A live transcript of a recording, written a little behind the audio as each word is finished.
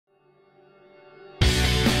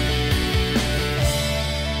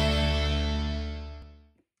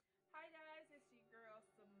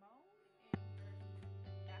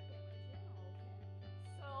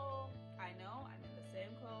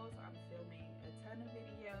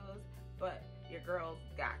but your girls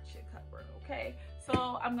got you covered, okay?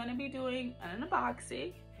 So I'm gonna be doing an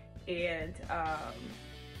unboxing, and are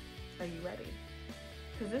you ready?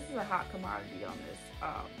 Because this is a hot commodity on this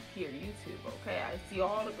here YouTube, okay? I see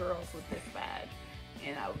all the girls with this bag,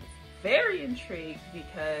 and I was very intrigued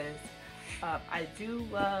because I do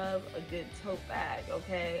love a good tote bag,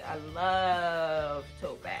 okay? I love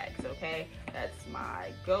tote bags, okay? That's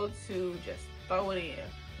my go-to. Just throw it in,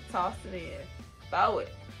 toss it in, throw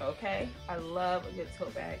it, okay? I love a good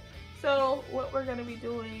tote bag. So what we're gonna be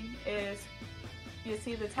doing is, you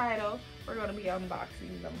see the title, we're gonna be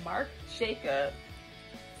unboxing the MARC JACOBS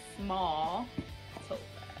small tote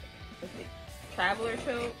bag. It's a traveler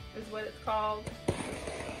tote is what it's called.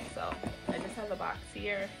 So I just have the box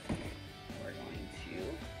here. We're going to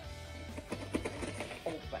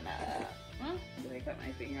open up. Huh? Did I cut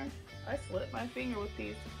my finger? I slit my finger with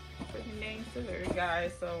these freaking dang scissors,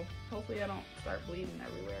 guys. So hopefully I don't start bleeding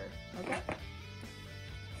everywhere. Okay.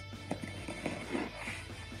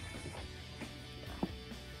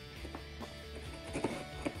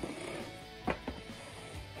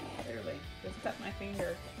 Literally, just cut my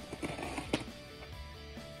finger.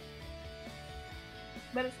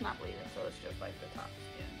 But it's not bleeding, so it's just like the top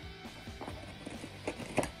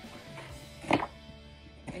skin.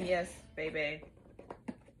 And yes, baby,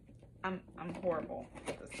 I'm horrible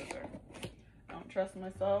with the scissor. I don't trust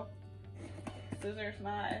myself. Scissors,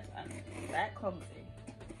 knives, I'm that clumsy.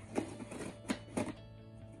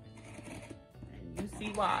 And you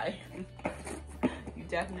see why. You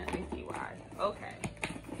definitely see why. Okay.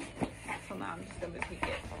 So now I'm just gonna take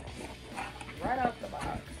it right out the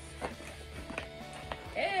box.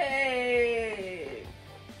 Hey!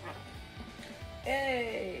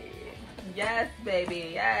 Hey! Yes,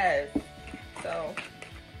 baby, yes! So,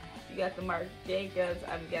 you got the MARC JACOBS.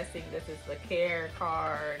 I'm guessing this is the care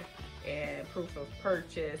card and proof of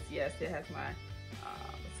purchase. Yes, it has my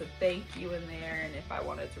so thank you in there, and if I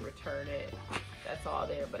wanted to return it, that's all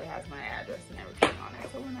there, but it has my address and everything on it.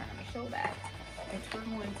 So we're not going to show that. We're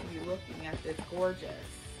going to be looking at this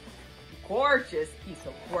gorgeous piece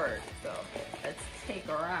of work. So let's take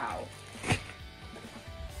her out. And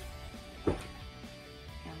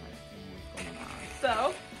let's see what's going on.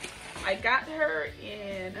 So I got her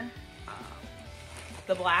in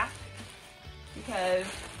the black because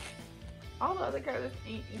all the other colors,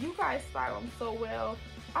 you guys style them so well.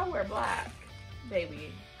 I wear black,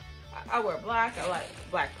 baby. I wear black. I like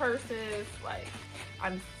black purses. Like,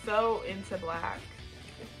 I'm so into black.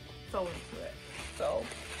 So into it. So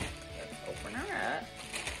let's open her up.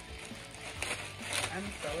 I'm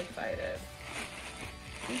so excited.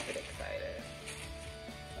 Super excited.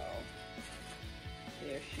 So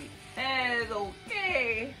there she is.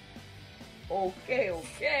 Okay.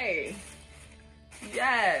 Okay.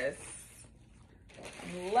 Yes.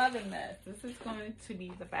 I'm loving this. This is going to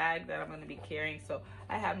be the bag that I'm going to be carrying. So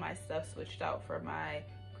I have my stuff switched out for my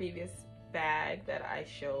previous bag that I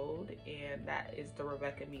showed, and that is the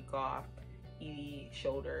Rebecca Meekoff Edie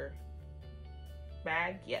shoulder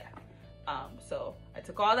bag. Yeah. So I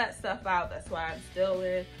took all that stuff out. That's why I'm still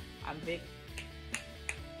in. I'm getting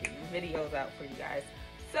videos out for you guys.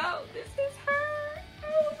 So this is her.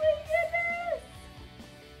 Oh my goodness.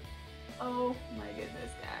 Oh my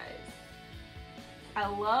goodness, guys. I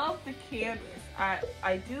love the canvas.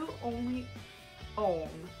 I do only own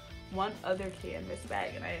one other canvas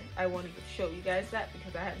bag, and I wanted to show you guys that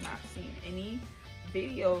because I have not seen any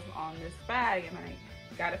videos on this bag, and I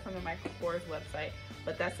got it from the Michael Kors website,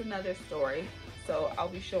 but that's another story. So I'll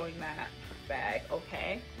be showing that bag,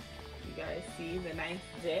 okay? You guys see the nice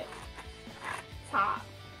zip top.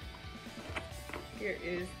 Here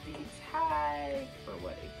is the tag for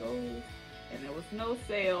what it goes, and there was no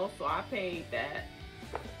sale, so I paid that,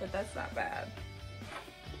 but that's not bad.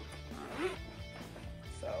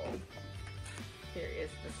 So here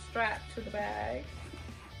is the strap to the bag.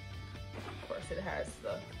 Of course, it has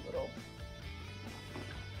the little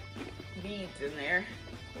beads in there.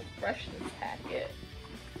 The freshness packet.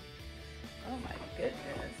 Oh my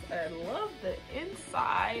goodness. I love the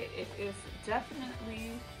inside. It is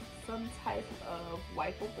definitely some type of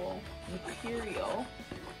wipeable material.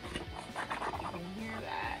 You can hear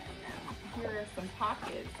that. Here are some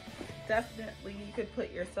pockets. Definitely you could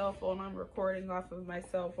put your cell phone. I'm recording off of my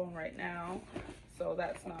cell phone right now, so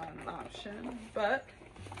that's not an option. But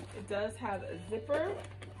it does have a zipper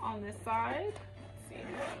on this side. Let's see.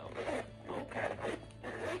 Okay.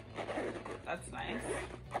 That's nice.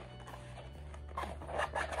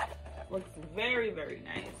 Looks very, very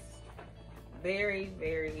nice. Very,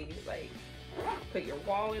 very, like, put your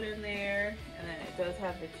wallet in there, and then it does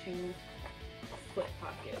have the two split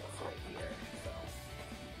pockets right here. So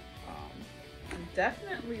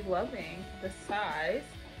definitely loving the size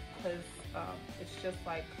because it's just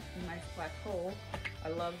like a nice black hole. I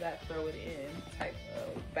love that throw it in type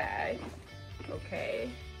of bag.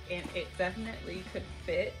 Okay, and it definitely could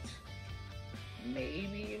fit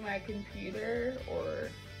maybe my computer or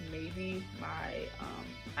maybe my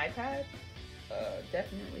iPad.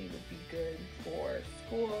 Definitely would be good for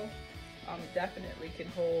school. Definitely can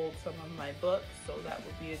hold some of my books, so that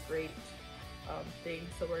would be a great thing.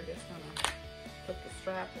 So we're just gonna put the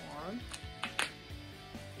strap on.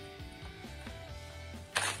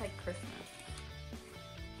 It's like Christmas.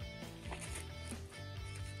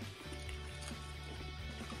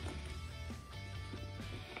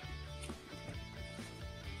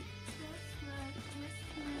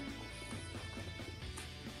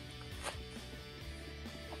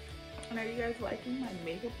 And are you guys liking my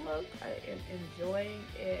makeup look? I am enjoying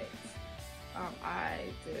it. I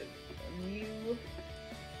did a new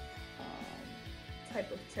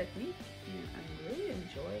type of technique and I'm really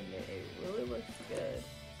enjoying it. It really looks good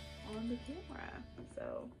on the camera.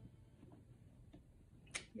 So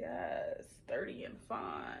yes, sturdy and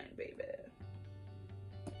fine, baby.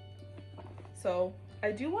 So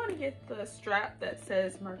I do want to get the strap that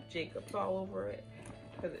says Marc Jacobs all over it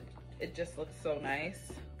because it just looks so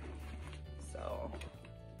nice. So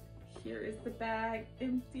here is the bag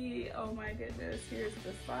empty. Oh my goodness, here's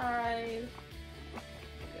the side.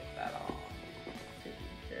 Get that all taken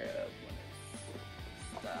care of when it's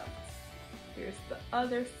stuffed. Here's the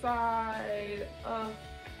other side. Oh,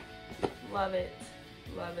 love it,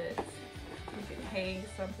 love it. You can hang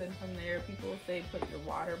something from there. People say put your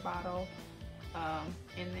water bottle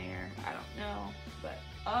in there. I don't know, but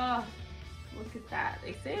look at that.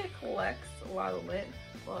 They say it collects a lot of lint.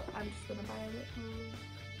 Well, I'm just gonna buy a lint hose.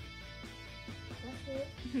 That's it.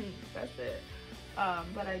 That's it.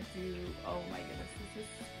 But I do, oh my goodness, this is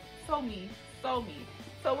so me, so me.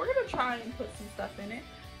 So we're gonna try and put some stuff in it.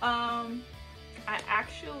 I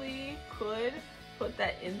actually could put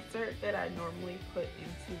that insert that I normally put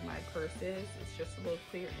into my purses. It's just a little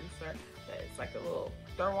clear insert that it's like a little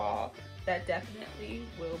throw all. That definitely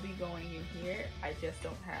will be going in here. I just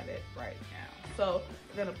don't have it right now. So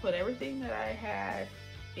I'm gonna put everything that I had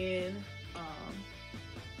in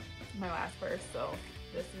my last purse. So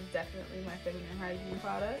this is definitely my feminine hygiene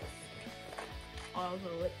products. All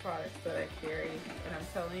the lip products that I carry, and I'm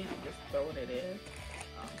telling you, I'm just throwing it in.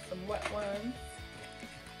 Some wet ones,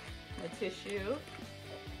 my tissue.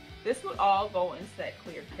 This would all go into that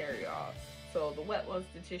clear carry-all. So the wet ones,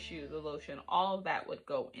 the tissue, the lotion, all of that would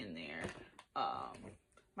go in there.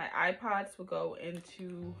 My iPods would go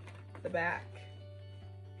into the back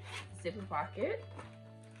zipper pocket.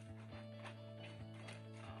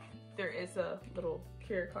 There is a little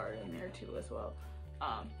carry card in there too as well,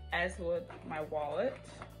 as would my wallet.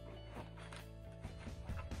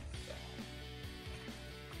 So,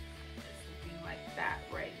 it's looking like that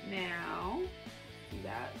right now. See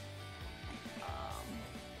that?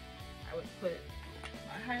 I would put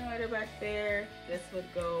my highlighter back there. This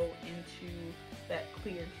would go into that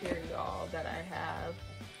clear carry-all that I have.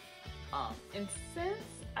 And since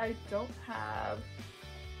I don't have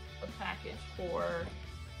a package for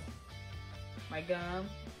my gum,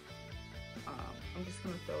 I'm just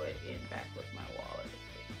gonna throw it in back with my wallet.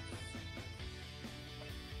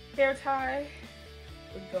 Hair tie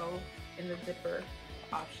would go in the zipper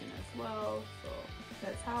option as well. So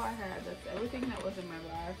that's how I had, that's everything that was in my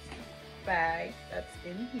last bag that's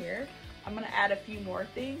in here. I'm gonna add a few more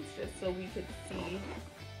things just so we could see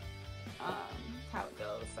how it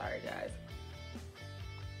goes. Sorry guys.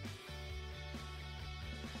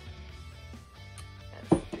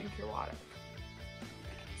 Yes, drink your water.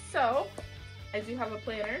 So I do have a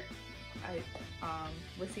planner. I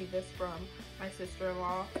received this from my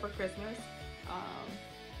sister-in-law for Christmas.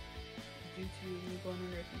 Due to me going to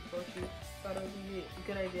nursing school, she thought it would be a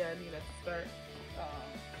good idea. I need to start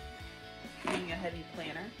getting a heavy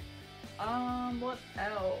planner. What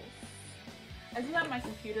else? I do have my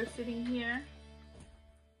computer sitting here.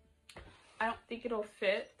 I don't think it'll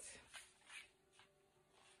fit.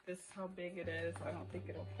 This is how big it is. I don't think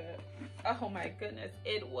it'll fit. Oh my goodness,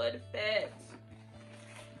 it would fit.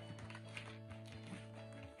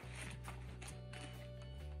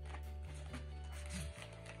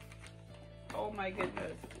 Oh my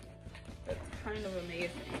goodness, that's kind of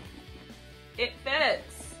amazing. It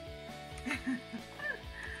fits.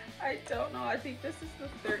 I don't know, I think this is the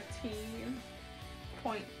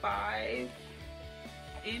 13.5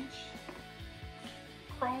 inch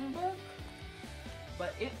Chromebook,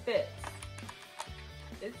 but it fits.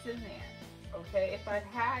 It's in there, okay? If I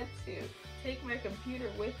had to take my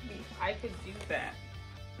computer with me, I could do that.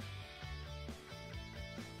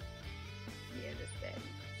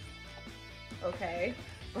 okay?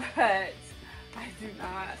 But I do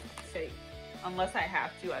not take, unless I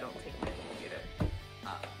have to, I don't take my computer.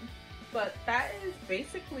 But that is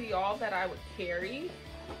basically all that I would carry,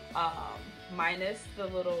 minus the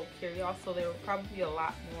little carry-all, so there would probably be a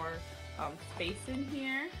lot more space in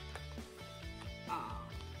here.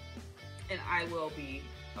 And I will be,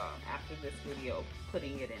 after this video,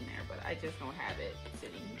 putting it in there, but I just don't have it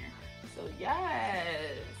sitting here. So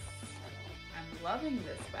yes, I'm loving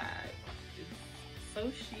this bag. It's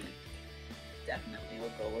so chic. Definitely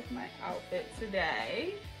will go with my outfit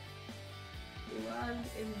today.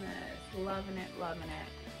 Loving this, loving it, loving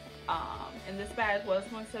it. And this bag was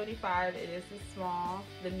 $175. It is the small,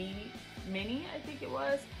 the mini, I think it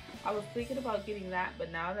was. I was thinking about getting that,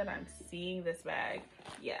 but now that I'm seeing this bag,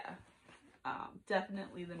 yeah,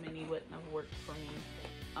 definitely the mini wouldn't have worked for me.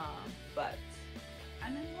 But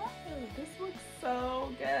I'm in love. This looks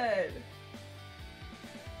so good.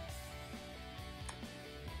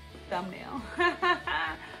 Thumbnail.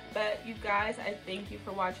 But you guys, I thank you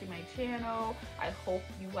for watching my channel. I hope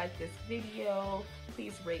you like this video.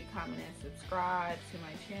 Please rate, comment, and subscribe to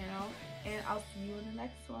my channel. And I'll see you in the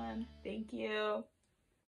next one. Thank you.